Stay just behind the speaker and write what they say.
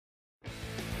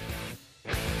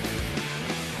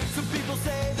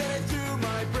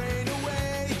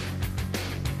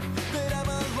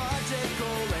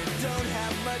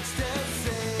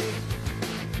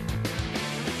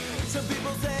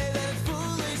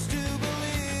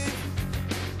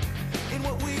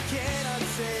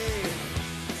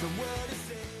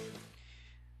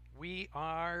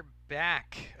are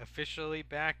back, officially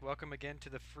back. Welcome again to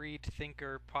the Freed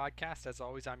Thinker podcast. As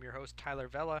always, I'm your host, Tyler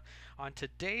Vella. On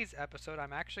today's episode,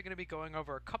 I'm actually going to be going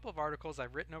over a couple of articles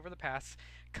I've written over the past,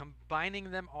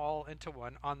 combining them all into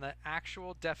one on the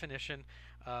actual definition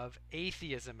of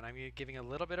atheism. And I'm going to be giving a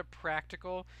little bit of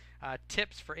practical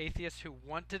tips for atheists who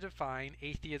want to define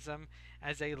atheism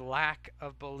as a lack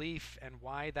of belief and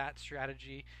why that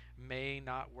strategy may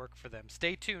not work for them.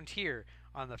 Stay tuned here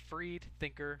on the Freed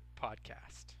Thinker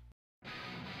podcast.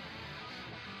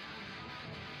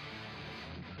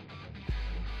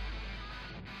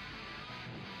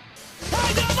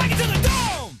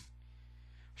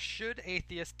 Should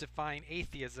atheists define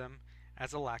atheism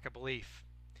as a lack of belief?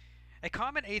 A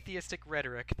common atheistic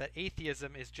rhetoric that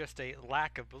atheism is just a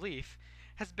lack of belief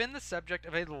has been the subject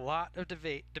of a lot of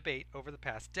debate over the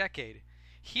past decade.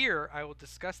 Here, I will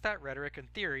discuss that rhetoric in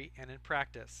theory and in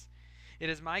practice. It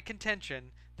is my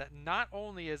contention that not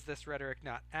only is this rhetoric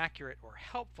not accurate or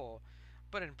helpful,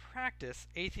 but in practice,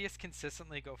 atheists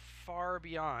consistently go far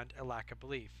beyond a lack of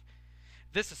belief.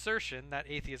 This assertion that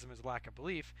atheism is a lack of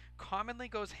belief commonly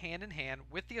goes hand in hand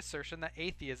with the assertion that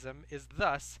atheism is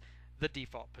thus the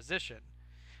default position.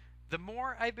 The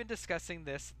more I've been discussing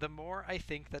this, the more I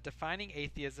think that defining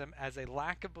atheism as a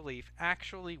lack of belief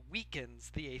actually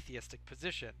weakens the atheistic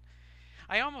position.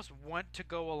 I almost want to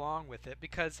go along with it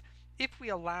because if we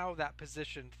allow that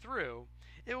position through,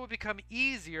 it will become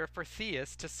easier for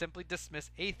theists to simply dismiss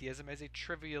atheism as a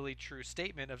trivially true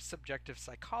statement of subjective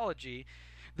psychology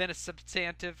than a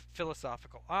substantive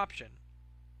philosophical option.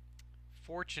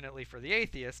 Fortunately for the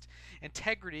atheist,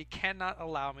 integrity cannot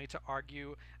allow me to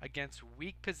argue against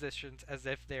weak positions as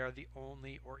if they are the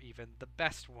only or even the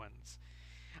best ones.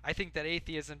 I think that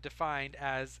atheism defined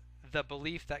as the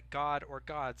belief that God or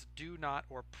gods do not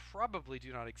or probably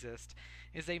do not exist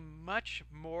is a much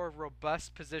more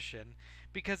robust position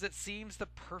because it seems the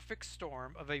perfect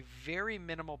storm of a very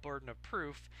minimal burden of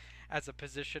proof as a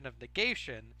position of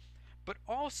negation, but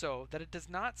also that it does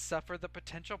not suffer the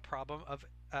potential problem of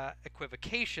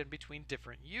equivocation between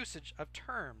different usage of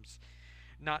terms.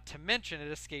 Not to mention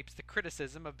it escapes the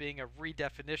criticism of being a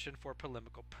redefinition for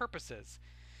polemical purposes.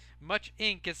 Much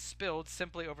ink is spilled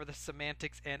simply over the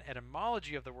semantics and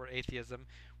etymology of the word atheism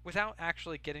without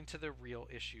actually getting to the real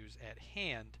issues at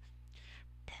hand.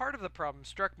 Part of the problem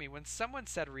struck me when someone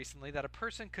said recently that a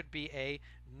person could be a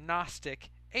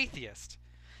Gnostic atheist.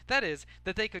 That is,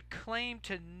 that they could claim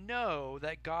to know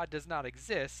that God does not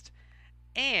exist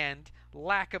and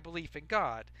lack a belief in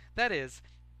God. That is,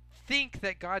 think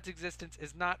that God's existence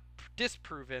is not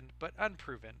disproven but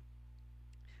unproven.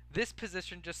 This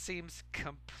position just seems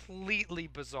completely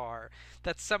bizarre,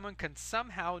 that someone can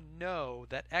somehow know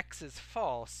that X is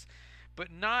false,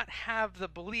 but not have the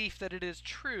belief that it is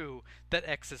true that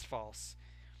X is false.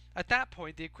 At that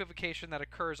point, the equivocation that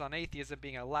occurs on atheism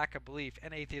being a lack of belief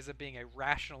and atheism being a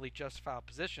rationally justified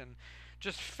position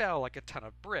just fell like a ton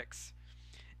of bricks.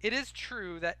 It is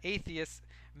true that atheists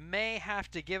may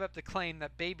have to give up the claim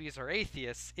that babies are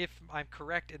atheists, if I'm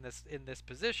correct in this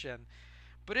position,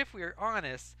 but if we are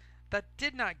honest, that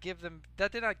did not get them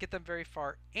very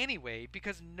far anyway,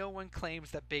 because no one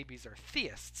claims that babies are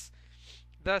theists.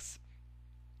 Thus,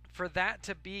 for that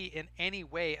to be in any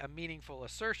way a meaningful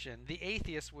assertion, the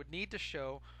atheist would need to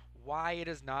show why it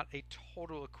is not a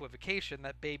total equivocation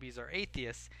that babies are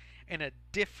atheists in a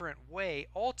different way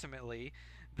ultimately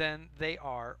than they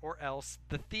are, or else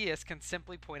the theist can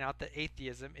simply point out that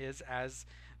atheism is as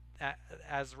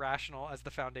rational as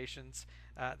the foundations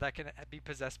that can be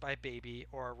possessed by a baby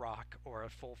or a rock or a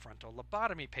full frontal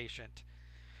lobotomy patient.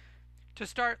 To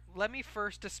start, let me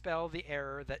first dispel the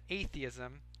error that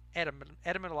atheism,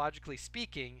 etymologically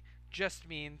speaking, just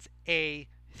means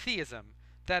atheism,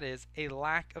 that is, a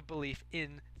lack of belief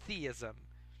in theism.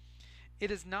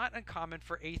 It is not uncommon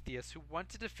for atheists who want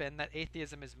to defend that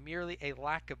atheism is merely a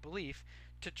lack of belief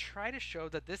to try to show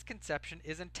that this conception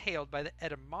is entailed by the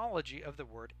etymology of the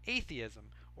word atheism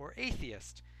or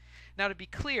atheist. Now, to be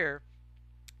clear,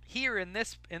 here in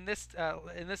this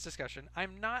discussion,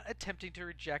 I'm not attempting to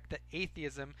reject that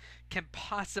atheism can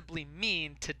possibly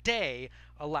mean today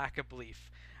a lack of belief.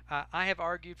 I have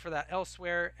argued for that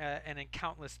elsewhere and in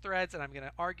countless threads, and I'm going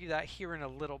to argue that here in a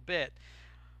little bit.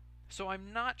 So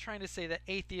I'm not trying to say that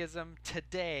atheism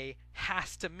today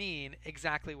has to mean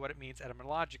exactly what it means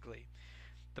etymologically.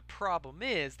 The problem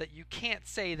is that you can't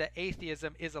say that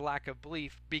atheism is a lack of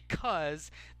belief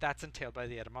because that's entailed by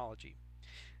the etymology.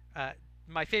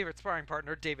 My favorite sparring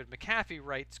partner, David McAfee,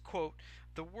 writes, quote,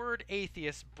 "The word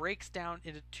atheist breaks down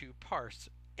into two parts.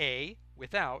 A,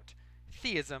 without,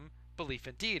 theism, belief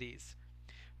in deities."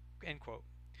 End quote.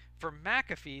 For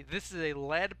McAfee, this is a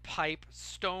lead pipe,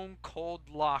 stone cold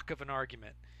lock of an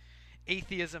argument.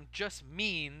 Atheism just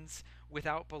means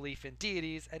without belief in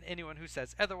deities, and anyone who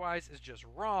says otherwise is just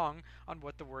wrong on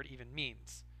what the word even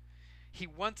means. He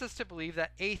wants us to believe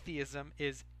that atheism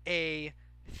is a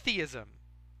theism.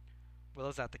 Well,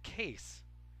 is that the case?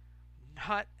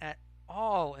 Not at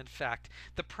all, in fact.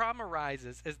 The problem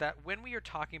arises is that when we are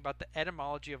talking about the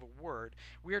etymology of a word,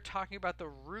 we are talking about the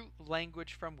root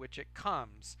language from which it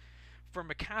comes. For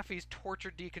McAfee's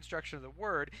tortured deconstruction of the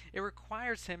word, it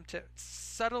requires him to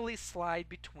subtly slide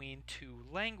between two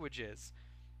languages.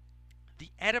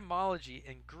 The etymology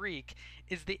in Greek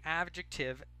is the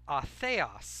adjective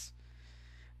atheos.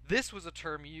 This was a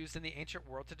term used in the ancient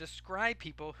world to describe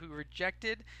people who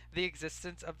rejected the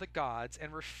existence of the gods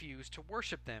and refused to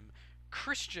worship them.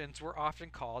 Christians were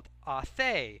often called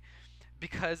athei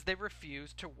because they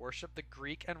refused to worship the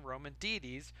Greek and Roman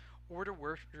deities or to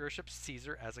worship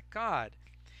Caesar as a god.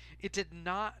 It did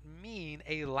not mean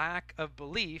a lack of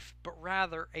belief, but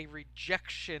rather a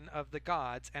rejection of the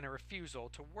gods and a refusal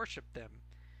to worship them.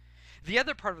 The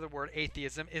other part of the word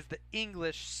atheism is the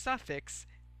English suffix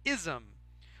ism,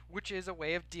 which is a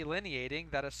way of delineating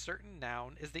that a certain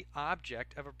noun is the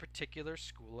object of a particular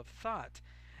school of thought.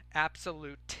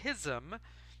 Absolutism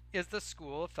is the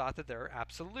school of thought that there are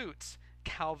absolutes.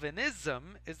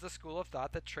 Calvinism is the school of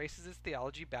thought that traces its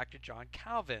theology back to John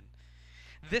Calvin.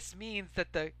 This means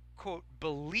that the, quote,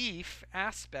 belief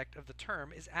aspect of the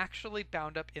term is actually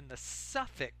bound up in the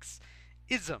suffix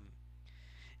ism.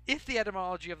 If the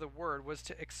etymology of the word was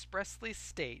to expressly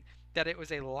state that it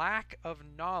was a lack of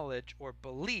knowledge or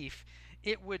belief,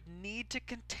 it would need to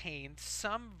contain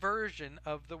some version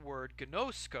of the word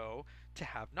gnosko, to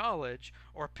have knowledge,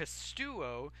 or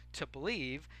pisteuo, to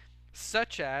believe,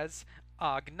 such as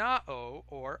agnao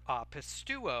or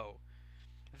apisteuo.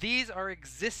 These are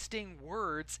existing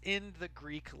words in the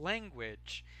Greek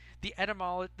language. The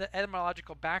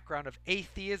etymological background of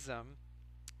atheism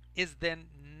is then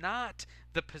not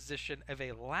the position of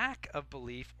a lack of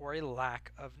belief or a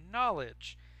lack of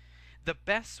knowledge. The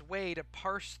best way to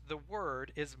parse the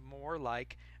word is more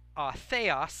like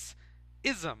atheos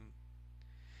ism.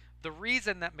 The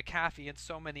reason that McAfee and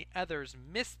so many others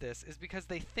miss this is because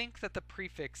they think that the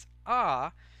prefix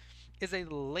a is a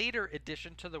later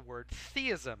addition to the word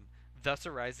theism, thus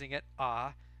arising at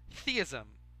atheism.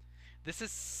 This is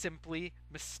simply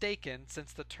mistaken,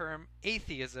 since the term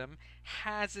atheism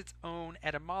has its own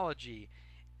etymology.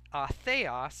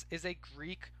 Atheos is a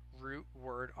Greek root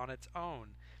word on its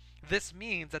own. This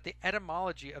means that the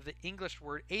etymology of the English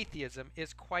word atheism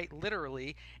is quite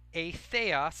literally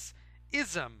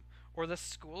atheos-ism, or the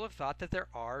school of thought that there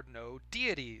are no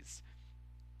deities.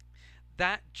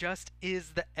 That just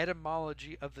is the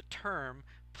etymology of the term,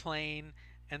 plain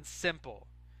and simple.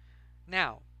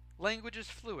 Now, language is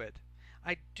fluid.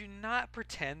 I do not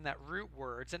pretend that root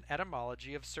words and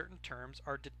etymology of certain terms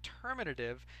are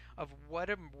determinative of what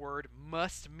a word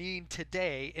must mean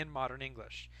today in modern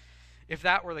English. If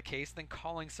that were the case, then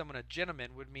calling someone a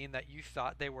gentleman would mean that you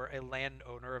thought they were a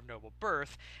landowner of noble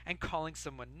birth, and calling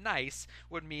someone nice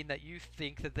would mean that you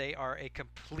think that they are a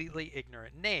completely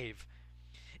ignorant knave.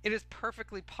 It is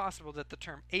perfectly possible that the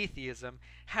term atheism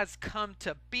has come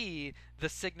to be the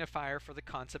signifier for the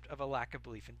concept of a lack of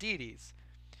belief in deities.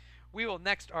 We will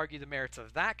next argue the merits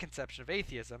of that conception of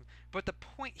atheism, but the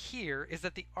point here is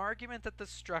that the argument that the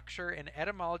structure and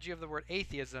etymology of the word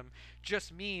atheism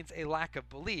just means a lack of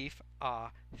belief,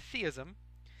 theism,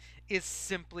 is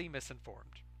simply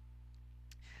misinformed.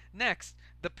 Next,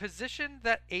 the position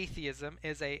that atheism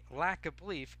is a lack of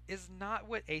belief is not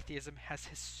what atheism has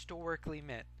historically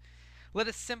meant. Let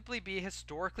us simply be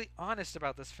historically honest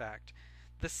about this fact.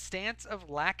 The stance of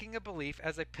lacking a belief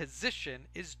as a position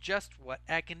is just what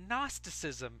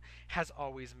agnosticism has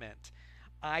always meant.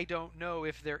 I don't know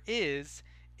if there is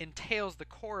entails the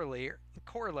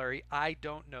corollary, I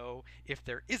don't know if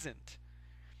there isn't.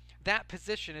 That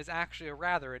position is actually a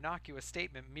rather innocuous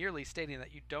statement, merely stating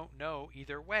that you don't know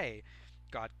either way.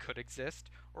 God could exist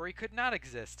or he could not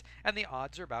exist, and the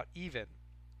odds are about even.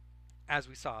 As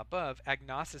we saw above,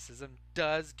 agnosticism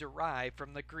does derive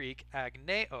from the Greek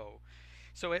agneo,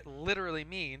 so it literally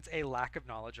means a lack of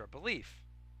knowledge or belief.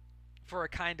 For a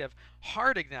kind of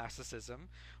hard agnosticism,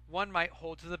 one might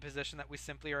hold to the position that we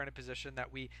simply are in a position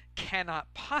that we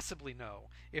cannot possibly know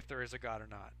if there is a God or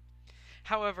not.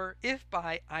 However, if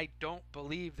by I don't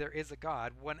believe there is a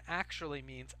God, one actually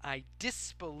means I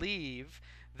disbelieve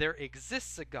there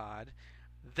exists a God,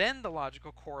 then the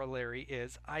logical corollary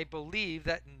is I believe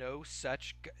that no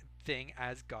such thing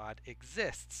as God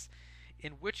exists,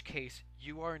 in which case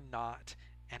you are not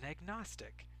an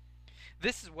agnostic.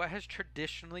 This is what has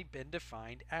traditionally been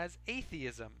defined as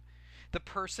atheism. The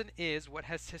person is what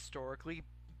has historically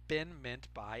been meant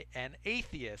by an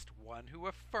atheist, one who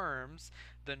affirms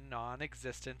the non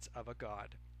existence of a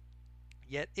God.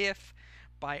 Yet, if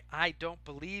by I don't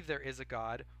believe there is a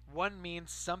God, one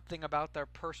means something about their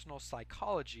personal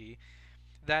psychology,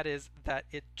 that is, that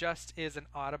it just is an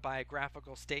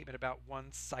autobiographical statement about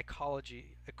one's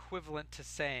psychology, equivalent to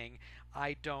saying,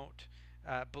 I don't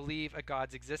believe a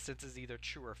God's existence is either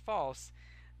true or false,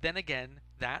 then again,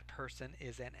 that person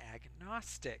is an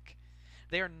agnostic.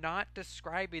 They are not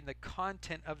describing the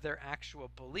content of their actual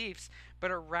beliefs,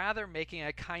 but are rather making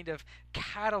a kind of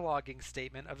cataloging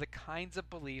statement of the kinds of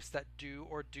beliefs that do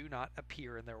or do not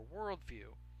appear in their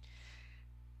worldview.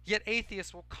 Yet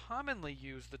atheists will commonly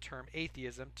use the term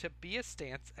atheism to be a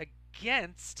stance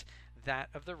against that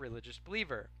of the religious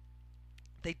believer.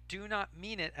 They do not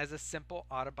mean it as a simple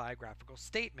autobiographical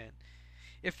statement.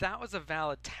 If that was a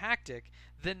valid tactic,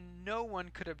 then no one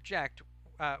could object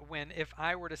when if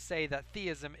I were to say that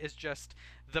theism is just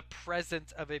the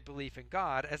presence of a belief in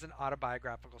God as an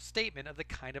autobiographical statement of the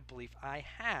kind of belief I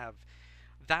have.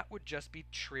 That would just be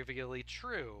trivially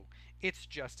true. It's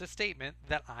just a statement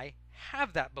that I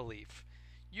have that belief.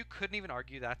 You couldn't even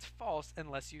argue that's false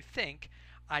unless you think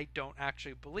I don't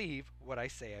actually believe what I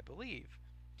say I believe.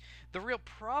 The real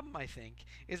problem, I think,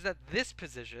 is that this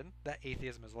position, that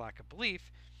atheism is a lack of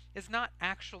belief, is not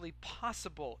actually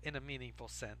possible in a meaningful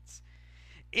sense.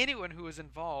 Anyone who is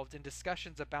involved in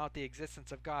discussions about the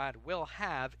existence of God will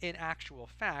have, in actual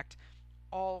fact,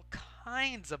 all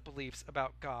kinds of beliefs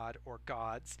about God or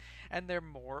gods and their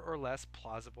more or less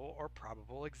plausible or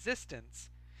probable existence.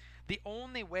 The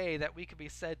only way that we could be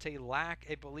said to lack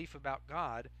a belief about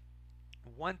God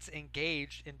once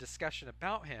engaged in discussion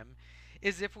about him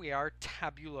is if we are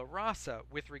tabula rasa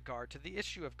with regard to the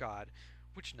issue of God,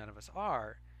 which none of us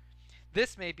are.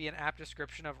 This may be an apt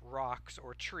description of rocks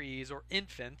or trees or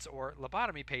infants or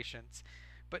lobotomy patients,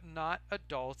 but not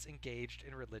adults engaged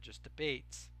in religious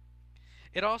debates.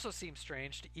 It also seems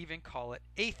strange to even call it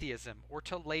atheism or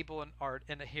to label an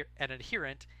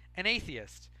adherent an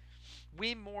atheist.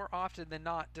 We more often than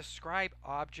not describe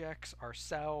objects,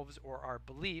 ourselves, or our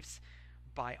beliefs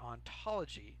by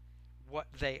ontology, what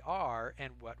they are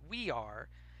and what we are,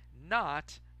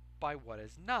 not by what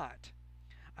is not.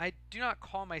 I do not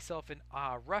call myself an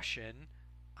Russian,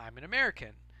 I'm an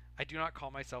American. I do not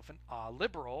call myself an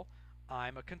liberal,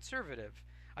 I'm a conservative.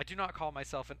 I do not call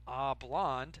myself an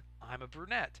blonde, I'm a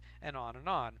brunette, and on and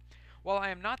on. While I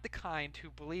am not the kind who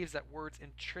believes that words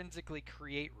intrinsically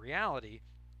create reality,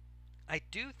 I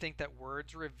do think that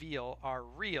words reveal our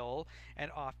real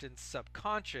and often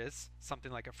subconscious,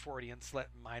 something like a Freudian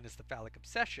slip minus the phallic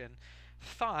obsession,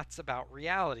 thoughts about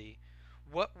reality.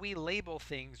 What we label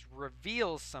things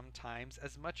reveals sometimes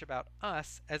as much about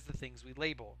us as the things we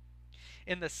label.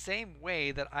 In the same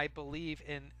way that I believe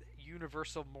in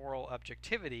universal moral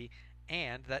objectivity,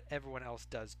 and that everyone else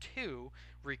does too,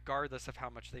 regardless of how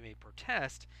much they may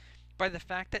protest, by the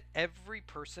fact that every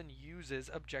person uses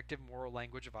objective moral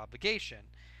language of obligation.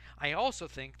 I also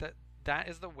think that that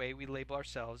is the way we label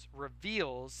ourselves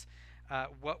reveals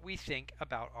what we think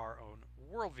about our own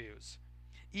worldviews.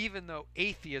 Even though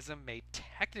atheism may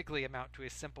technically amount to a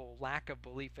simple lack of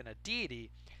belief in a deity,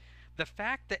 the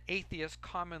fact that atheists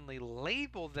commonly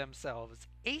label themselves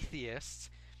atheists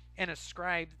and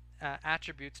ascribe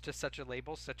attributes to such a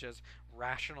label, such as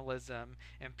rationalism,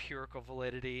 empirical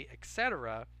validity,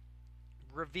 etc.,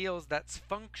 reveals that,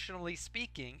 functionally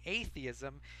speaking,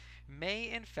 atheism may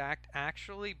in fact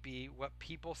actually be what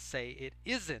people say it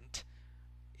isn't.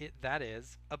 That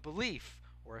is, a belief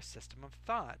or a system of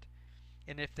thought.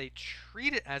 And if they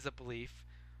treat it as a belief,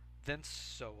 then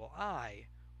so will I.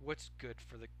 What's good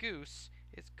for the goose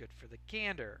is good for the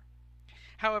gander.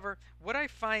 However, what I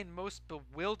find most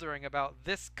bewildering about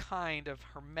this kind of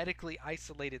hermetically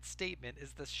isolated statement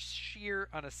is the sheer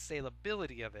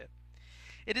unassailability of it.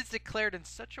 It is declared in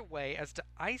such a way as to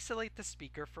isolate the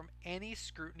speaker from any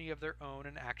scrutiny of their own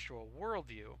and actual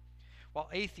worldview. While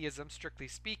atheism, strictly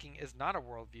speaking, is not a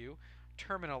worldview,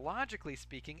 terminologically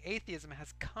speaking, atheism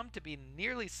has come to be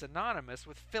nearly synonymous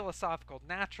with philosophical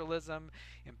naturalism,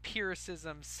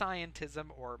 empiricism, scientism,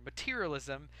 or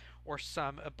materialism, or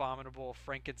some abominable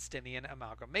Frankensteinian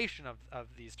amalgamation of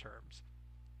these terms.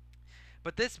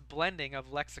 But this blending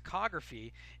of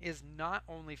lexicography is not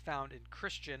only found in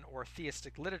Christian or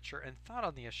theistic literature and thought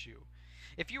on the issue.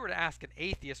 If you were to ask an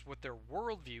atheist what their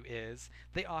worldview is,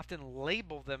 they often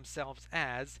label themselves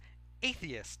as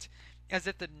atheist, as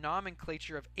if the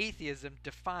nomenclature of atheism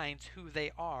defines who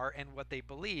they are and what they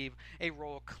believe, a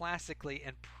role classically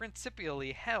and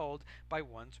principially held by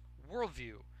one's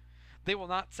worldview. They will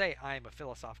not say, I am a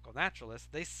philosophical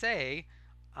naturalist. They say,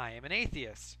 I am an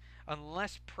atheist.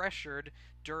 Unless pressured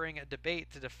during a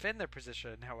debate to defend their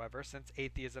position, however, since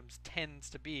atheism tends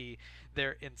to be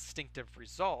their instinctive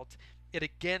result, it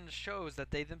again shows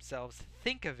that they themselves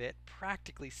think of it,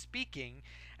 practically speaking,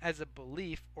 as a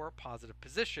belief or a positive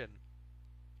position.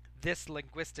 This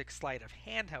linguistic sleight of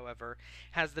hand, however,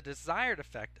 has the desired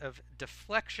effect of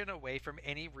deflection away from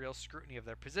any real scrutiny of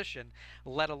their position,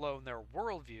 let alone their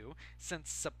worldview,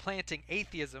 since supplanting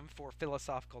atheism for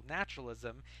philosophical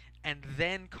naturalism and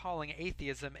then calling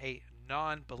atheism a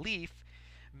non-belief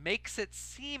makes it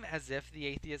seem as if the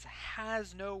atheist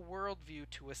has no worldview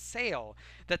to assail,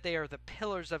 that they are the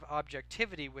pillars of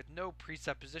objectivity with no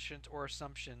presuppositions or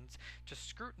assumptions to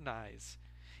scrutinize.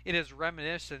 It is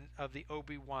reminiscent of the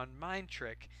Obi-Wan mind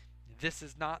trick. This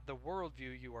is not the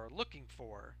worldview you are looking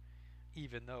for,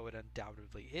 even though it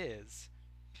undoubtedly is.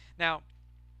 Now,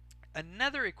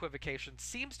 another equivocation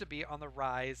seems to be on the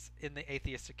rise in the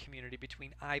atheistic community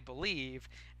between I believe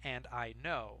and I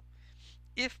know.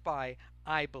 If by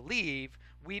I believe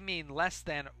we mean less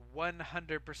than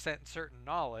 100% certain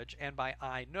knowledge, and by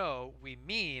I know we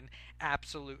mean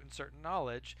absolute and certain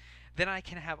knowledge, then I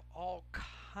can have all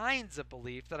kinds of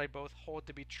belief that I both hold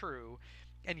to be true,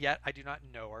 and yet I do not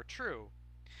know are true.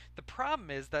 The problem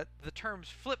is that the terms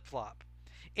flip-flop.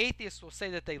 Atheists will say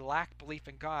that they lack belief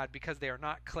in God because they are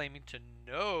not claiming to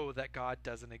know that God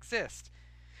doesn't exist.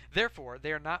 Therefore,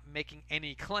 they are not making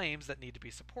any claims that need to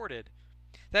be supported.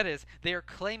 That is, they are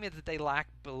claiming that they lack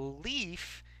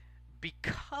belief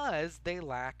because they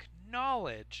lack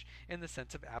knowledge in the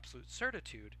sense of absolute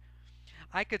certitude.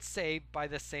 I could say by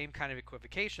the same kind of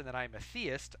equivocation that I am a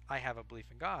theist, I have a belief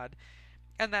in God,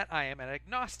 and that I am an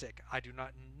agnostic, I do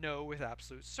not know with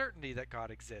absolute certainty that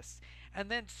God exists, and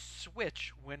then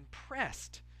switch when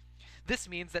pressed. This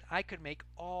means that I could make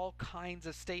all kinds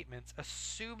of statements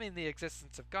assuming the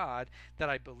existence of God that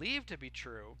I believe to be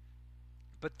true,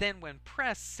 but then when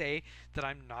pressed say that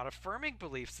I'm not affirming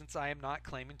belief since I am not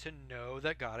claiming to know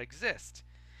that God exists.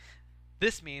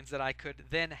 This means that I could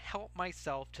then help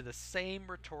myself to the same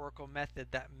rhetorical method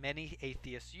that many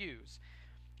atheists use.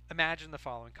 Imagine the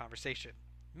following conversation.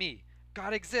 Me,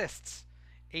 God exists.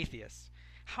 Atheist,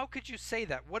 how could you say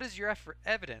that? What is your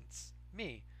evidence?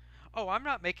 Me, oh, I'm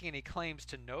not making any claims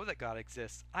to know that God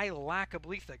exists. I lack a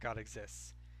belief that God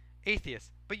exists.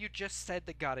 Atheist, but you just said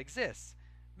that God exists.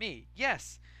 Me,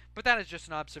 yes, but that is just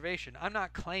an observation. I'm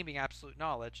not claiming absolute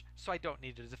knowledge, so I don't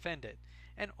need to defend it.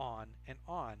 And on and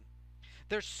on.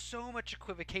 There's so much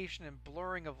equivocation and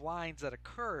blurring of lines that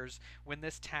occurs when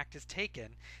this tact is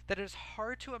taken that it is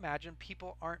hard to imagine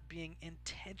people aren't being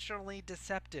intentionally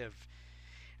deceptive.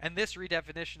 And this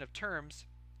redefinition of terms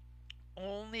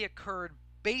only occurred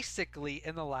basically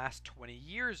in the last 20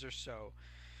 years or so.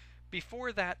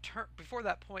 Before that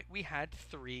point, we had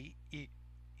three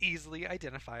easily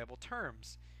identifiable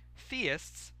terms.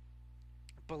 Theists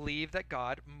believe that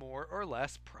God more or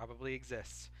less probably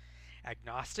exists.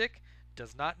 Agnostic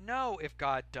does not know if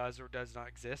God does or does not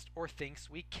exist, or thinks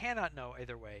we cannot know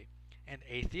either way. And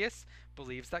atheist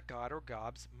believes that God or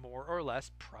gods more or less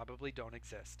probably don't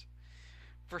exist.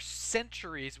 For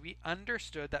centuries, we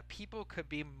understood that people could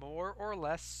be more or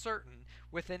less certain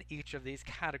within each of these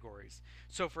categories.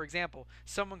 So, for example,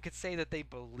 someone could say that they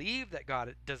believe that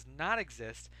God does not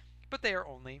exist, but they are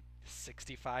only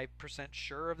 65%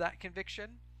 sure of that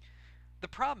conviction. The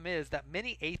problem is that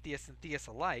many atheists and theists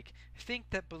alike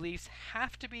think that beliefs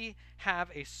have to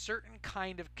have a certain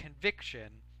kind of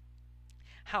conviction.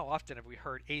 How often have we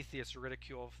heard atheists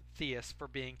ridicule theists for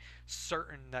being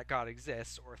certain that God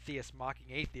exists, or theists mocking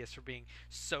atheists for being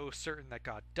so certain that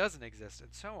God doesn't exist,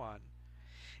 and so on?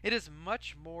 It is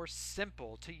much more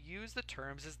simple to use the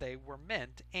terms as they were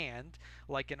meant and,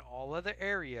 like in all other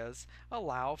areas,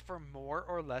 allow for more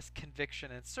or less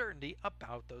conviction and certainty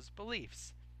about those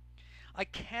beliefs. I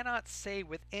cannot say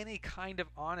with any kind of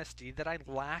honesty that I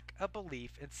lack a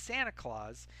belief in Santa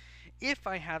Claus if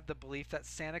I have the belief that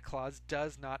Santa Claus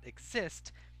does not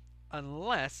exist,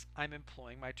 unless I'm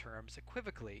employing my terms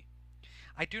equivocally.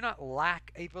 I do not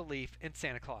lack a belief in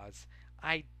Santa Claus.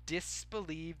 I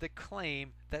disbelieve the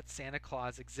claim that Santa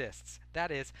Claus exists. That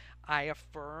is, I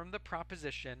affirm the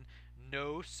proposition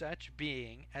no such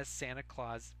being as Santa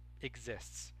Claus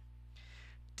exists.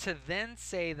 To then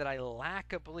say that I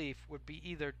lack a belief would be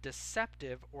either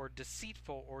deceptive or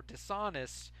deceitful or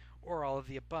dishonest or all of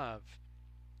the above.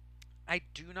 I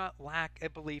do not lack a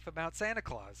belief about Santa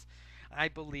Claus. I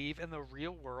believe in the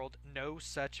real world no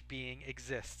such being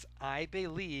exists. I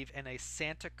believe in a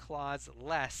Santa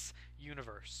Claus-less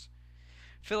universe.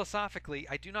 Philosophically,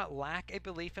 I do not lack a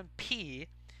belief in P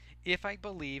if I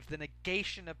believe the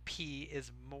negation of P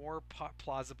is more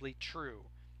plausibly true.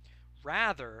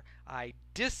 Rather, I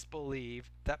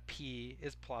disbelieve that P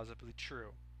is plausibly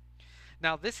true.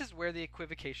 Now, this is where the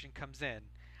equivocation comes in.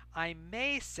 I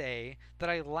may say that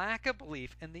I lack a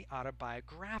belief in the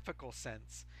autobiographical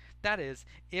sense. That is,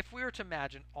 if we were to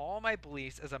imagine all my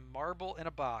beliefs as a marble in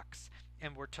a box,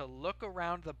 and were to look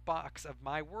around the box of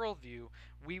my worldview,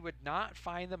 we would not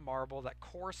find the marble that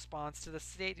corresponds to the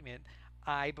statement,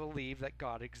 I believe that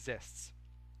God exists.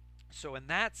 So in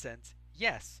that sense,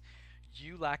 yes,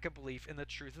 you lack a belief in the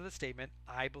truth of the statement,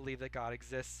 I believe that God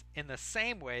exists, in the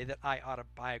same way that I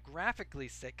autobiographically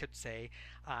could say,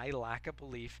 I lack a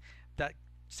belief that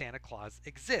Santa Claus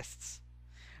exists.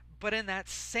 But in that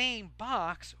same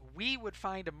box, we would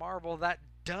find a marble that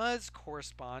does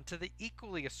correspond to the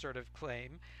equally assertive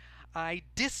claim, I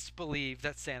disbelieve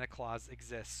that Santa Claus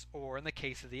exists, or in the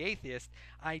case of the atheist,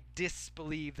 I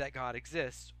disbelieve that God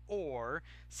exists, or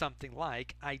something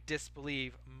like, I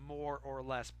disbelieve more or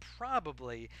less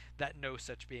probably that no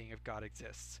such being of God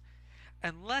exists.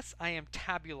 Unless I am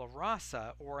tabula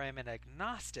rasa, or I am an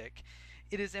agnostic,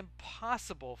 it is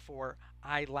impossible for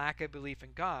I lack a belief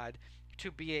in God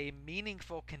to be a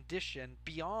meaningful condition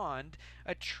beyond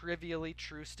a trivially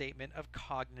true statement of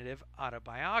cognitive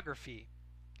autobiography.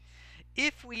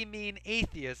 If we mean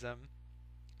atheism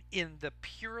in the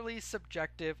purely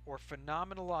subjective or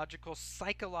phenomenological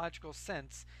psychological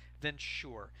sense, then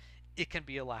sure, it can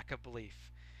be a lack of belief.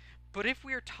 But if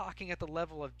we are talking at the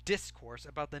level of discourse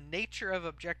about the nature of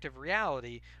objective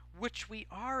reality, which we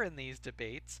are in these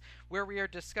debates, where we are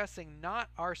discussing not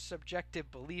our subjective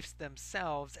beliefs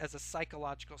themselves as a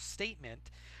psychological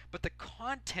statement, but the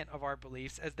content of our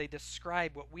beliefs as they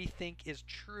describe what we think is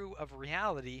true of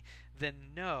reality, then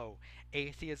no,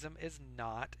 atheism is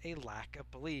not a lack of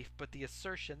belief, but the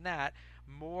assertion that,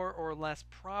 more or less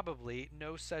probably,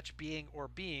 no such being or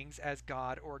beings as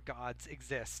God or gods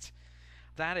exist.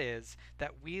 That is,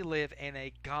 that we live in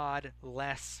a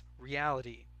God-less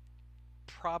reality.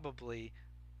 Probably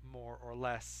more or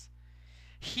less.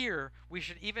 Here, we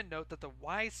should even note that the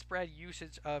widespread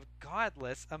usage of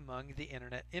godless among the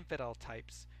internet infidel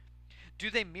types. Do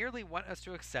they merely want us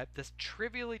to accept this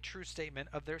trivially true statement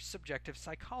of their subjective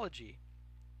psychology?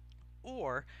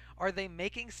 Or are they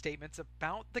making statements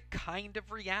about the kind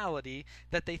of reality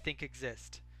that they think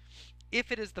exists?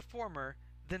 If it is the former,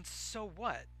 then so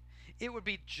what? It would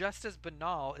be just as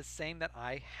banal as saying that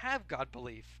I have God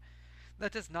belief.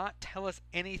 That does not tell us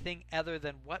anything other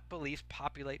than what beliefs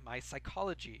populate my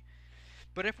psychology.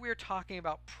 But if we are talking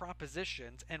about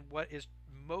propositions and what is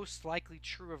most likely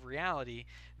true of reality,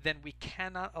 then we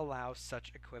cannot allow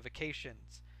such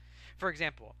equivocations. For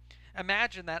example,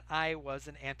 imagine that I was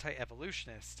an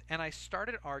anti-evolutionist, and I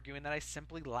started arguing that I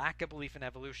simply lack a belief in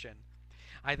evolution.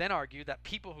 I then argue that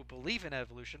people who believe in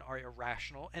evolution are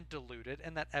irrational and deluded,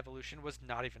 and that evolution was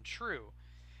not even true.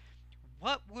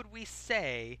 What would we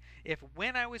say if,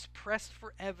 when I was pressed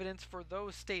for evidence for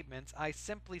those statements, I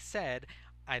simply said,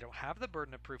 I don't have the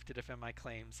burden of proof to defend my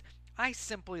claims. I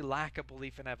simply lack a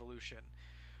belief in evolution.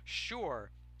 Sure,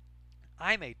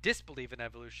 I may disbelieve in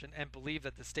evolution and believe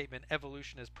that the statement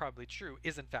evolution is probably true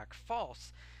is in fact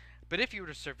false, but if you were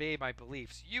to survey my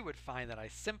beliefs, you would find that I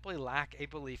simply lack a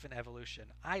belief in evolution.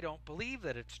 I don't believe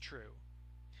that it's true.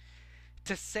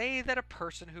 To say that a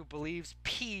person who believes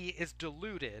P is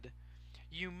deluded,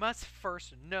 you must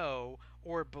first know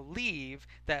or believe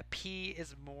that P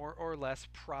is more or less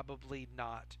probably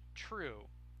not true.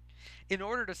 In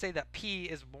order to say that P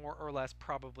is more or less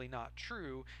probably not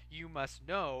true, you must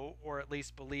know, or at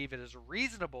least believe it is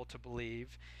reasonable to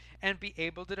believe, and be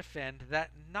able to defend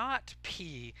that not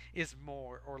P is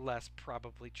more or less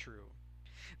probably true.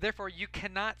 Therefore, you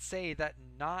cannot say that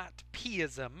not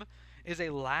P'ism is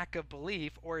a lack of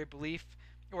belief or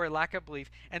a lack of belief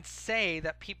and say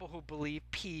that people who believe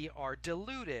P are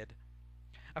deluded.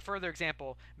 A further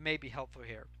example may be helpful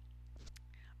here.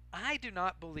 I do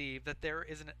not believe that there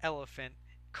is an elephant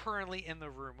currently in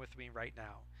the room with me right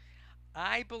now.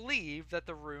 I believe that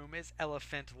the room is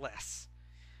elephantless.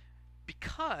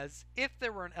 Because if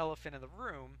there were an elephant in the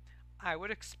room, I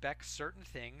would expect certain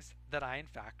things that I in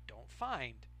fact don't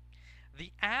find.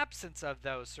 The absence of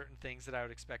those certain things that I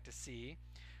would expect to see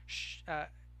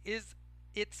is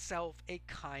itself a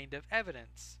kind of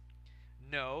evidence.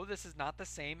 No, this is not the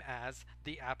same as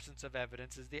the absence of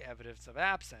evidence is the evidence of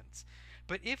absence.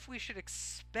 But if we should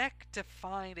expect to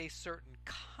find a certain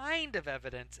kind of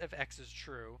evidence if X is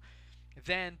true,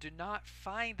 then do not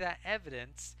find that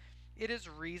evidence, it is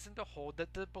reason to hold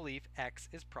that the belief X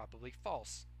is probably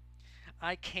false.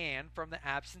 I can, from the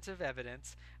absence of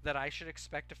evidence that I should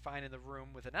expect to find in the room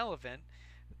with an elephant,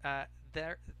 uh,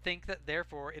 think that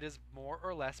therefore it is more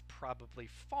or less probably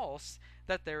false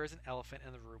that there is an elephant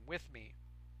in the room with me.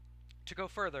 To go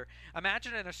further,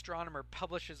 imagine an astronomer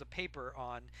publishes a paper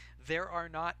on "There are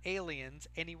not aliens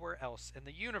anywhere else in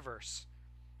the universe,"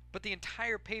 but the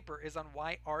entire paper is on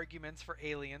why arguments for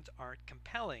aliens aren't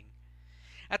compelling.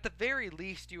 At the very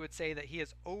least, you would say that he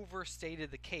has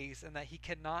overstated the case and that he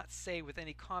cannot say with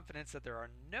any confidence that there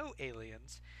are no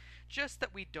aliens, just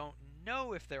that we don't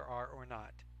know if there are or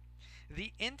not.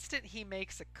 The instant he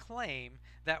makes a claim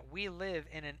that we live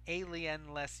in an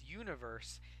alien-less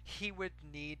universe, he would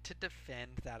need to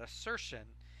defend that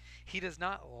assertion. He does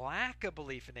not lack a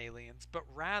belief in aliens, but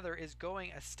rather is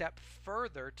going a step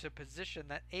further to position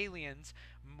that aliens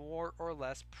more or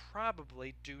less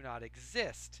probably do not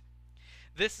exist.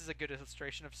 This is a good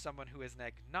illustration of someone who is an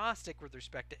agnostic with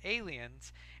respect to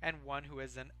aliens and one who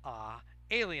is an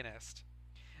alienist.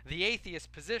 The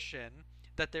atheist position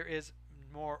that there is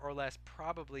more or less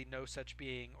probably no such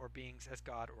being or beings as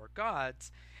God or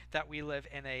gods, that we live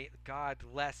in a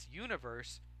godless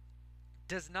universe,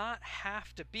 does not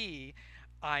have to be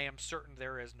 "I am certain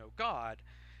there is no God,"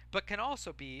 but can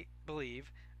also be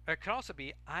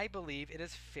 "I believe it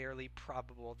is fairly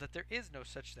probable that there is no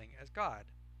such thing as God."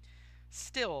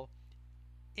 Still,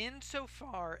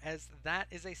 insofar as that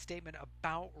is a statement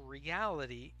about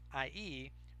reality,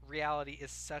 i.e., reality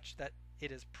is such that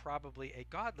it is probably a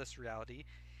godless reality,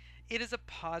 it is a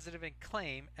positive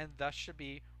claim and thus should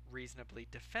be reasonably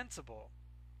defensible.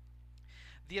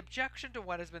 The objection to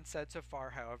what has been said so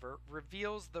far, however,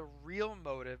 reveals the real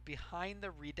motive behind the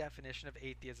redefinition of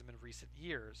atheism in recent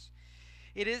years.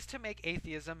 It is to make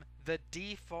atheism the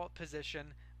default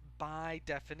position by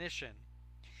definition.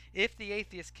 If the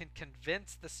atheist can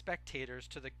convince the spectators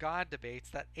to the God debates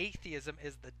that atheism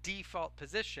is the default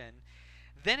position,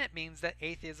 then it means that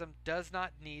atheism does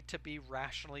not need to be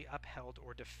rationally upheld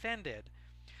or defended.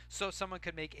 So someone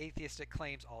could make atheistic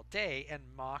claims all day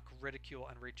and mock, ridicule,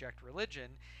 and reject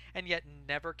religion, and yet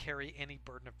never carry any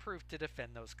burden of proof to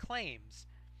defend those claims.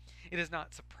 It is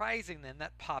not surprising then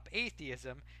that pop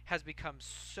atheism has become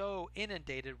so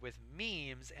inundated with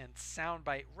memes and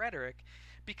soundbite rhetoric,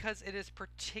 because it is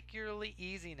particularly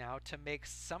easy now to make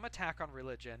some attack on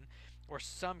religion or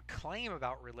some claim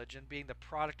about religion being the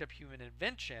product of human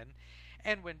invention,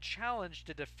 and when challenged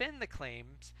to defend the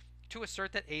claims, to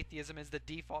assert that atheism is the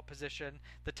default position,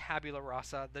 the tabula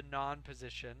rasa, the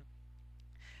non-position,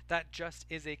 that just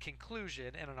is a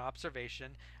conclusion and an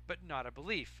observation, but not a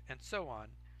belief, and so on.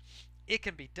 It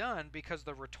can be done because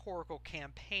the rhetorical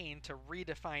campaign to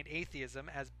redefine atheism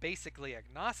as basically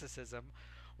agnosticism,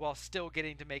 while still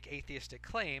getting to make atheistic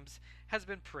claims, has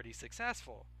been pretty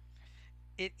successful.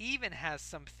 It even has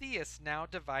some theists now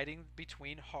dividing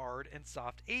between hard and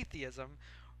soft atheism,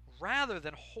 rather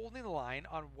than holding the line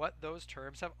on what those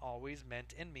terms have always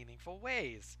meant in meaningful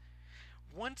ways.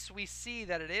 Once we see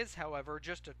that it is, however,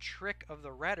 just a trick of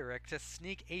the rhetoric to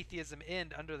sneak atheism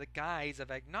in under the guise of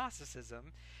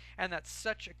agnosticism, and that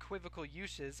such equivocal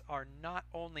uses are not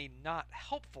only not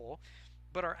helpful,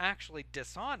 but are actually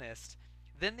dishonest,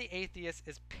 then the atheist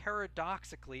is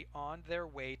paradoxically on their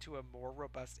way to a more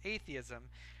robust atheism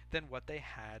than what they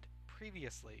had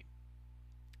previously.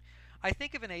 I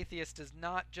think if an atheist does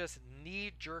not just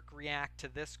knee-jerk react to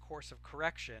this course of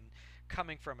correction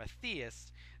coming from a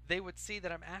theist, they would see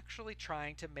that I'm actually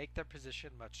trying to make their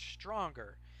position much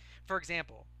stronger. For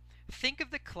example, think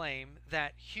of the claim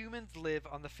that humans live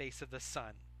on the face of the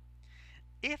sun.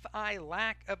 If I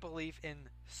lack a belief in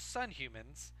sun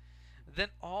humans, then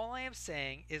all I am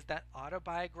saying is that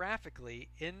autobiographically,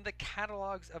 in the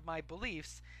catalogs of my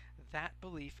beliefs, that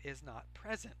belief is not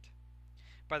present.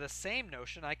 By the same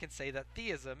notion, I can say that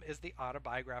theism is the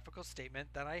autobiographical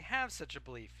statement that I have such a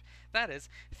belief. That is,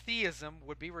 theism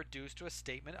would be reduced to a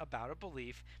statement about a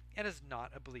belief and is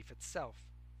not a belief itself.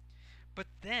 But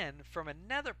then, from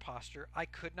another posture, I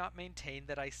could not maintain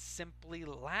that I simply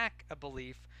lack a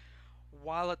belief,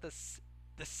 while at the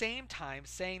same time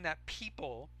saying that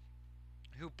people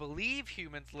who believe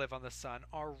humans live on the sun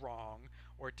are wrong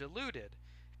or deluded.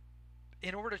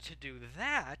 In order to do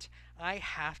that, I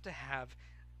have to have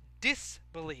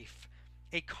disbelief,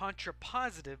 a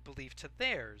contrapositive belief to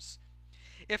theirs.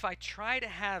 If I try to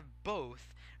have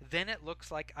both, then it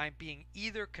looks like I'm being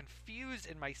either confused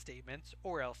in my statements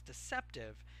or else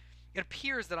deceptive. It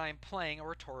appears that I am playing a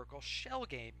rhetorical shell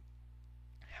game.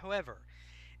 However,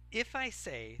 if I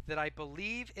say that I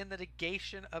believe in the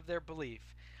negation of their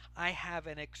belief, I have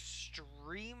an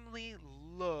extremely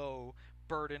low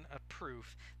burden of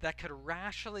proof that could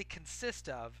rationally consist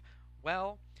of,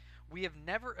 well, we have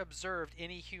never observed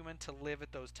any human to live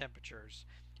at those temperatures.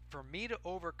 For me to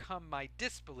overcome my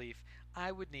disbelief,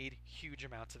 I would need huge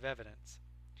amounts of evidence.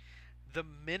 The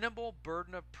minimal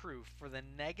burden of proof for the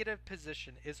negative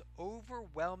position is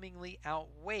overwhelmingly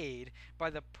outweighed by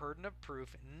the burden of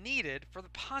proof needed for the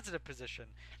positive position.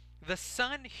 The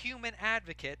Sun human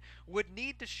advocate would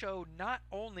need to show not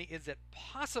only is it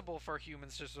possible for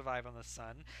humans to survive on the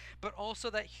Sun, but also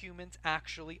that humans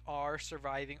actually are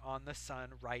surviving on the Sun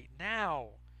right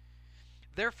now.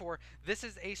 Therefore, this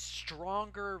is a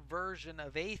stronger version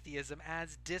of atheism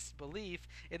as disbelief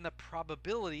in the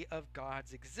probability of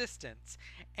God's existence,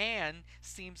 and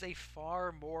seems a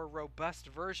far more robust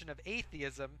version of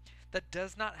atheism that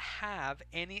does not have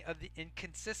any of the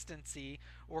inconsistency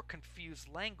or confused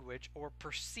language or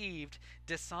perceived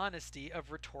dishonesty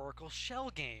of rhetorical shell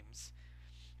games.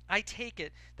 I take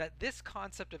it that this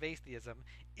concept of atheism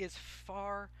is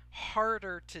far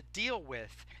harder to deal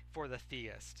with for the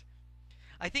theist.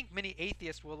 I think many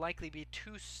atheists will likely be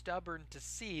too stubborn to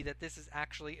see that this is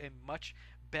actually a much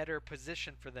better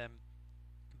position for them,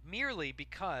 merely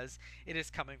because it is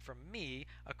coming from me,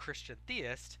 a Christian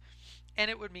theist,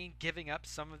 and it would mean giving up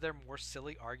some of their more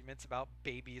silly arguments about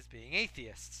babies being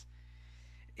atheists.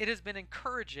 It has been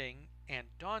encouraging and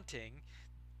daunting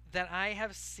that I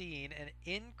have seen an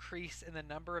increase in the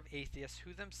number of atheists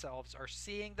who themselves are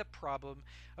seeing the problem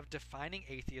of defining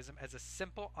atheism as a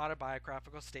simple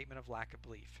autobiographical statement of lack of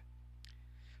belief.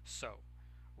 So,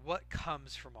 what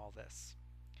comes from all this?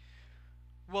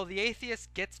 Well, the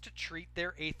atheist gets to treat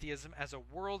their atheism as a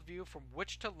worldview from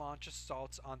which to launch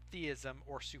assaults on theism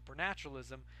or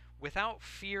supernaturalism without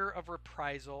fear of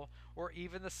reprisal or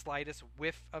even the slightest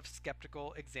whiff of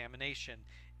skeptical examination,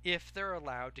 if they're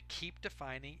allowed to keep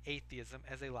defining atheism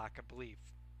as a lack of belief.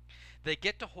 They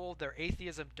get to hold their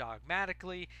atheism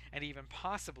dogmatically and even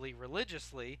possibly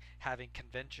religiously, having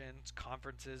conventions,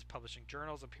 conferences, publishing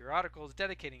journals and periodicals,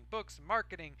 dedicating books,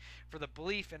 marketing for the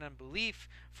belief and unbelief,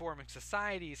 forming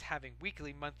societies, having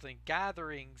weekly, monthly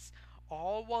gatherings,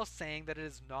 all while saying that it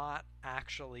is not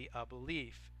actually a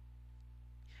belief.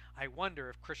 I wonder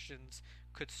if Christians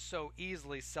could so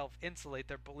easily self-insulate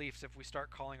their beliefs if we start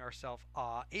calling ourselves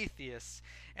atheists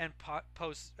and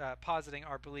positing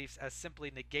our beliefs as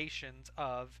simply negations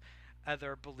of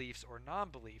other beliefs or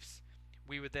non-beliefs.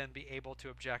 We would then be able to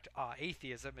object,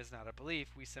 atheism is not a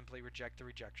belief, we simply reject the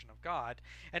rejection of God,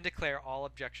 and declare all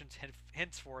objections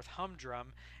henceforth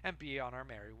humdrum and be on our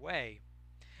merry way.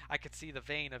 I could see the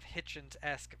vein of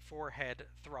Hitchens-esque forehead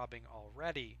throbbing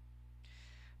already.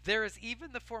 There is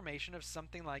even the formation of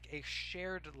something like a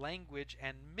shared language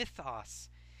and mythos.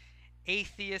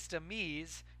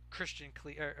 Atheist-mise,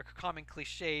 common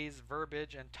cliches,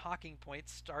 verbiage, and talking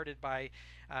points started by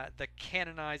the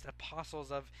canonized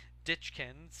apostles of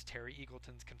Ditchkins, Terry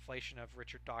Eagleton's conflation of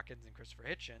Richard Dawkins and Christopher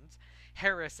Hitchens,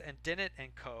 Harris and Dennett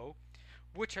and Co.,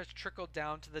 which has trickled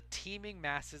down to the teeming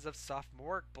masses of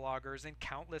sophomoric bloggers and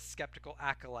countless skeptical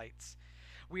acolytes.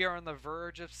 We are on the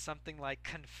verge of something like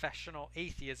confessional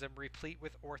atheism, replete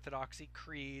with orthodoxy,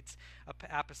 creeds,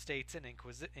 apostates, and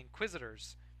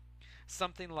inquisitors.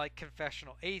 Something like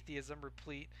confessional atheism,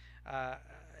 replete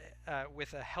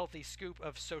with a healthy scoop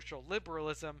of social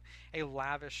liberalism, a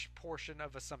lavish portion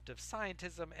of assumptive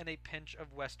scientism, and a pinch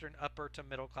of Western upper to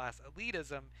middle class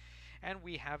elitism, and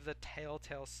we have the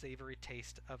telltale savory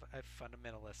taste of a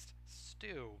fundamentalist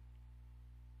stew.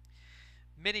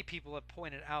 Many people have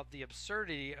pointed out the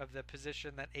absurdity of the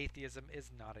position that atheism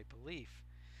is not a belief.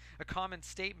 A common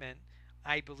statement,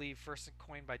 I believe first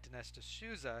coined by Dinesh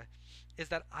D'Souza, is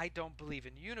that I don't believe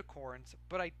in unicorns,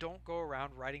 but I don't go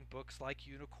around writing books like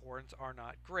Unicorns Are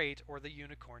Not Great or The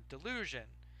Unicorn Delusion.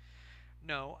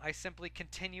 No, I simply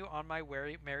continue on my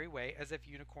merry way as if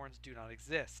unicorns do not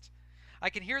exist. I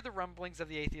can hear the rumblings of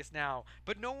the atheist now,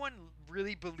 but no one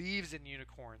really believes in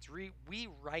unicorns. We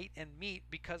write and meet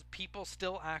because people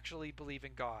still actually believe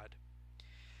in God.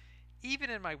 Even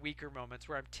in my weaker moments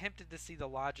where I'm tempted to see the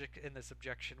logic in this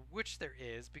objection, which there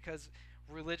is, because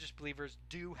religious believers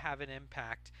do have an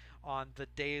impact on the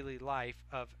daily life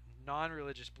of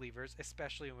non-religious believers,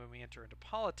 especially when we enter into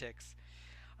politics,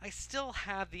 I still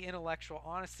have the intellectual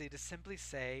honesty to simply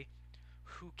say,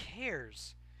 who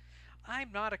cares?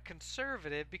 I'm not a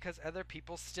conservative because other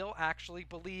people still actually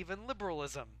believe in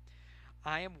liberalism.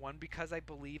 I am one because I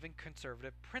believe in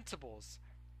conservative principles.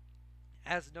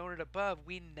 As noted above,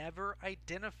 we never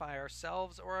identify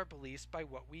ourselves or our beliefs by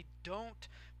what we don't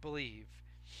believe.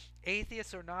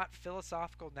 Atheists are not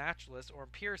philosophical naturalists or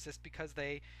empiricists because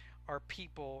they are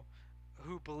people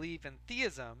who believe in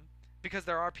theism, because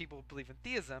there are people who believe in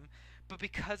theism, but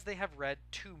because they have read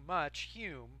too much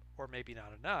Hume or maybe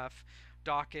not enough,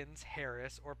 Dawkins,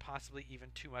 Harris, or possibly even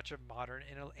too much of modern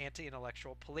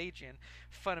anti-intellectual Pelagian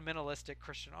fundamentalistic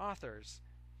Christian authors.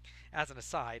 As an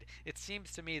aside, it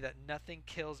seems to me that nothing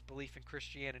kills belief in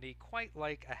Christianity quite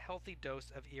like a healthy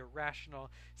dose of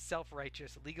irrational,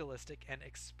 self-righteous, legalistic, and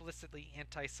explicitly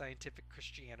anti-scientific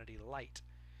Christianity light.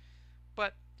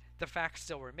 But the fact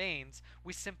still remains,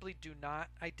 we simply do not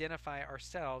identify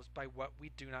ourselves by what we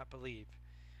do not believe.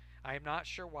 I am not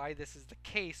sure why this is the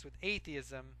case with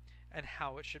atheism and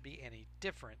how it should be any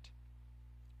different.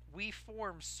 We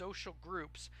form social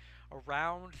groups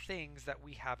around things that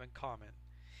we have in common.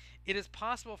 It is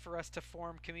possible for us to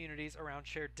form communities around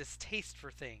shared distaste for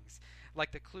things,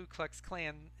 like the Ku Klux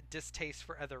Klan distaste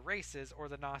for other races or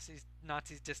the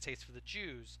Nazis' distaste for the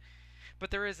Jews.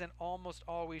 But there is an almost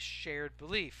always shared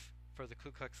belief. For the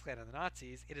Ku Klux Klan and the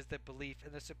Nazis, it is the belief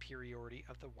in the superiority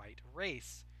of the white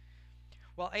race.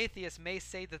 While atheists may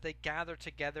say that they gather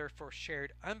together for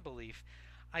shared unbelief,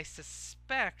 I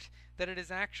suspect that it is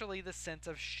actually the sense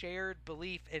of shared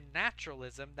belief in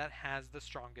naturalism that has the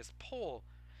strongest pull.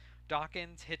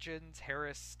 Dawkins, Hitchens,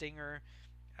 Harris, Stinger,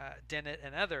 Dennett,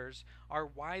 and others are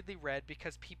widely read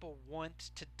because people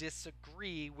want to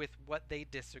disagree with what they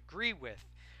disagree with,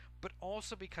 but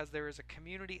also because there is a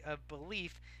community of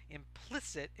belief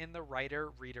implicit in the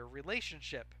writer-reader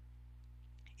relationship.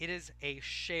 It is a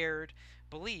shared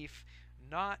belief,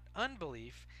 not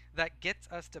unbelief, that gets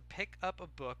us to pick up a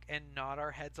book and nod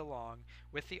our heads along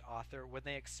with the author when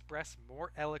they express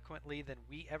more eloquently than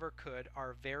we ever could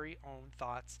our very own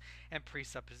thoughts and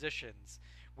presuppositions,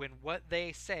 when what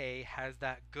they say has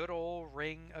that good old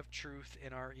ring of truth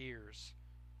in our ears.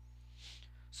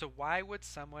 So why would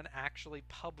someone actually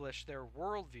publish their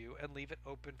worldview and leave it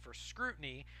open for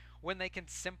scrutiny when they can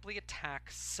simply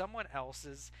attack someone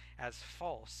else's as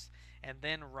false and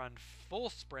then run full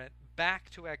sprint back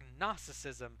to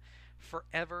agnosticism,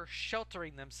 forever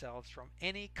sheltering themselves from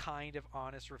any kind of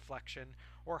honest reflection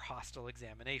or hostile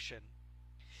examination?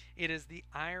 It is the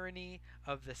irony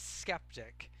of the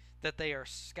skeptic that they are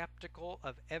skeptical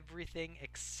of everything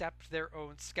except their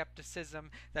own skepticism,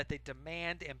 that they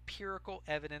demand empirical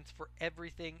evidence for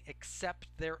everything except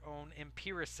their own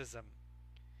empiricism.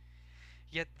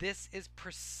 Yet this is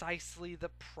precisely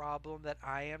the problem that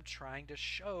I am trying to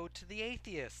show to the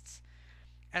atheists.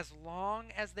 As long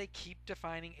as they keep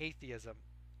defining atheism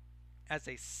as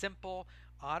a simple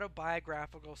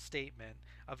autobiographical statement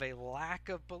of a lack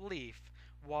of belief,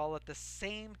 while at the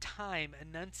same time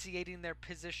enunciating their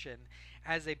position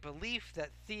as a belief that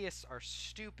theists are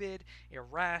stupid,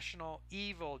 irrational,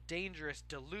 evil, dangerous,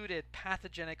 deluded,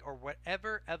 pathogenic, or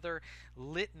whatever other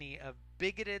litany of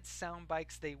bigoted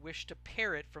soundbites they wish to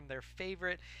parrot from their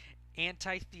favorite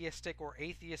anti-theistic or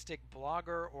atheistic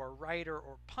blogger or writer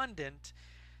or pundit,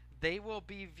 they will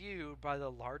be viewed by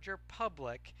the larger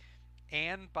public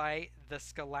and by the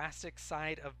scholastic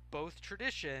side of both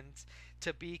traditions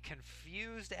to be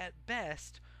confused at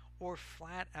best or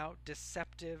flat out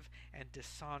deceptive and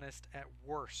dishonest at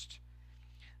worst.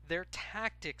 Their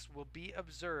tactics will be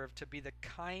observed to be the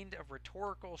kind of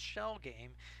rhetorical shell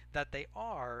game that they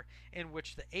are, in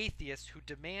which the atheist who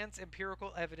demands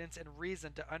empirical evidence and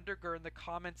reason to undergird the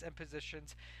comments and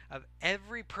positions of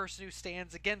every person who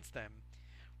stands against them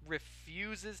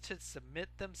refuses to submit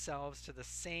themselves to the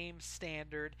same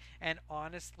standard and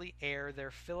honestly air their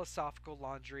philosophical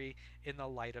laundry in the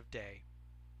light of day.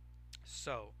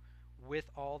 So,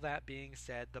 with all that being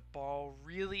said, the ball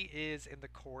really is in the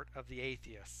court of the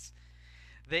atheists.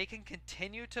 They can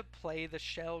continue to play the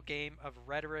shell game of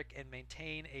rhetoric and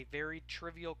maintain a very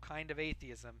trivial kind of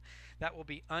atheism that will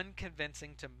be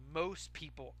unconvincing to most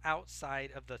people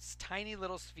outside of this tiny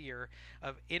little sphere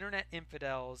of internet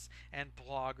infidels and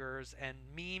bloggers and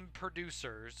meme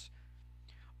producers.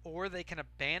 Or they can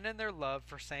abandon their love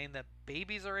for saying that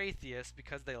babies are atheists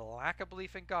because they lack a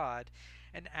belief in God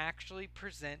and actually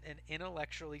present an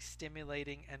intellectually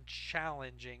stimulating and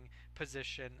challenging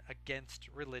position against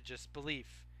religious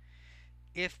belief.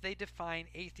 If they define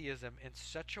atheism in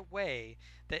such a way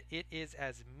that it is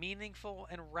as meaningful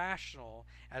and rational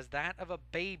as that of a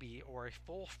baby or a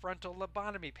full frontal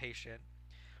lobotomy patient,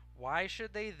 why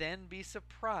should they then be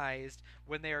surprised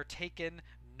when they are taken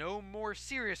no more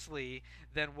seriously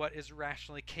than what is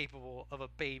rationally capable of a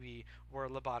baby or a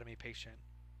lobotomy patient?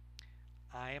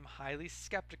 I am highly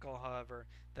skeptical, however,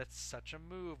 that such a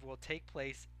move will take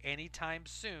place anytime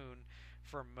soon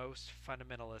for most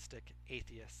fundamentalistic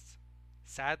atheists.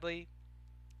 Sadly,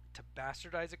 to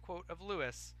bastardize a quote of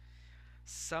Lewis,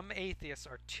 some atheists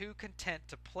are too content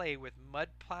to play with mud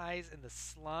pies in the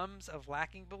slums of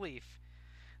lacking belief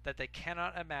that they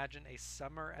cannot imagine a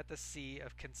summer at the sea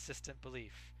of consistent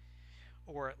belief.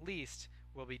 or at least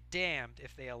will be damned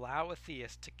if they allow a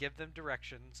theist to give them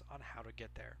directions on how to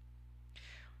get there.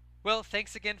 Well,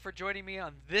 thanks again for joining me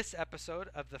on this episode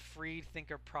of the Freed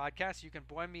Thinker Podcast. You can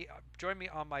join me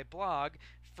on my blog,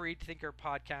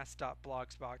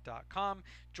 freedthinkerpodcast.blogspot.com.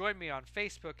 Join me on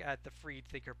Facebook at the Freed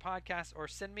Thinker Podcast, or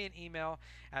send me an email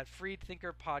at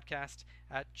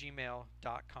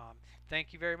freedthinkerpodcast@gmail.com.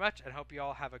 Thank you very much, and hope you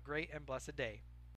all have a great and blessed day.